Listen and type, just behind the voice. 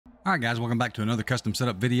All right, guys, welcome back to another custom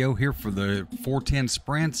setup video here for the 410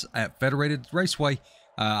 sprints at Federated Raceway.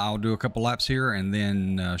 I'll do a couple laps here and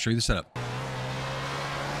then show you the setup.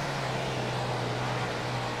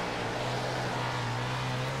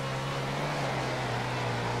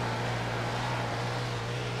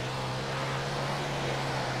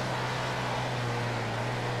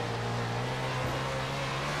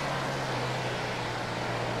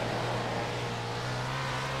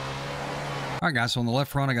 All right, guys, so on the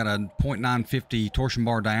left front, I got a .950 torsion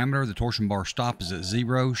bar diameter. The torsion bar stop is at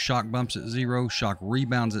 0, shock bumps at 0, shock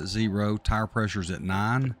rebounds at 0, tire pressures at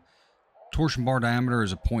 9. Torsion bar diameter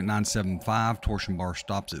is a .975, torsion bar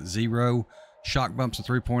stops at 0, shock bumps at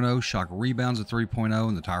 3.0, shock rebounds at 3.0,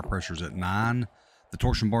 and the tire pressures at 9. The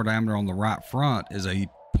torsion bar diameter on the right front is a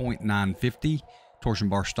 .950, torsion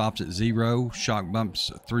bar stops at 0, shock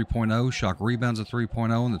bumps at 3.0, shock rebounds at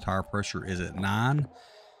 3.0, and the tire pressure is at 9.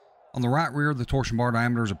 On the right rear, the torsion bar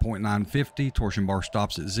diameter is a .950, torsion bar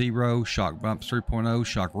stops at 0, shock bumps 3.0,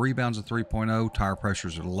 shock rebounds at 3.0, tire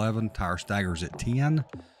pressures at 11, tire staggers at 10.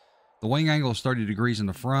 The wing angle is 30 degrees in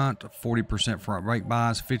the front, 40% front brake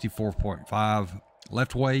bias, 54.5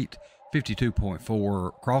 left weight,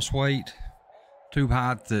 52.4 cross weight, tube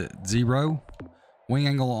height at 0. Wing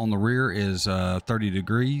angle on the rear is 30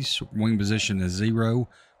 degrees, wing position is 0.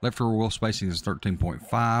 Left rear wheel spacing is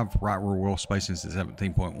 13.5. Right rear wheel spacing is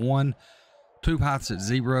 17.1. Tube height's at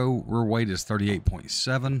 0. Rear weight is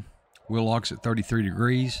 38.7. Wheel lock's at 33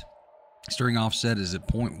 degrees. Steering offset is at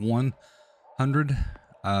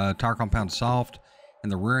 0.100. Tire compound soft.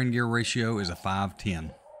 And the rear end gear ratio is a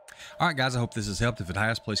 5:10. All right, guys, I hope this has helped. If it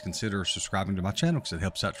has, please consider subscribing to my channel because it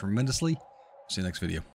helps out tremendously. See you next video.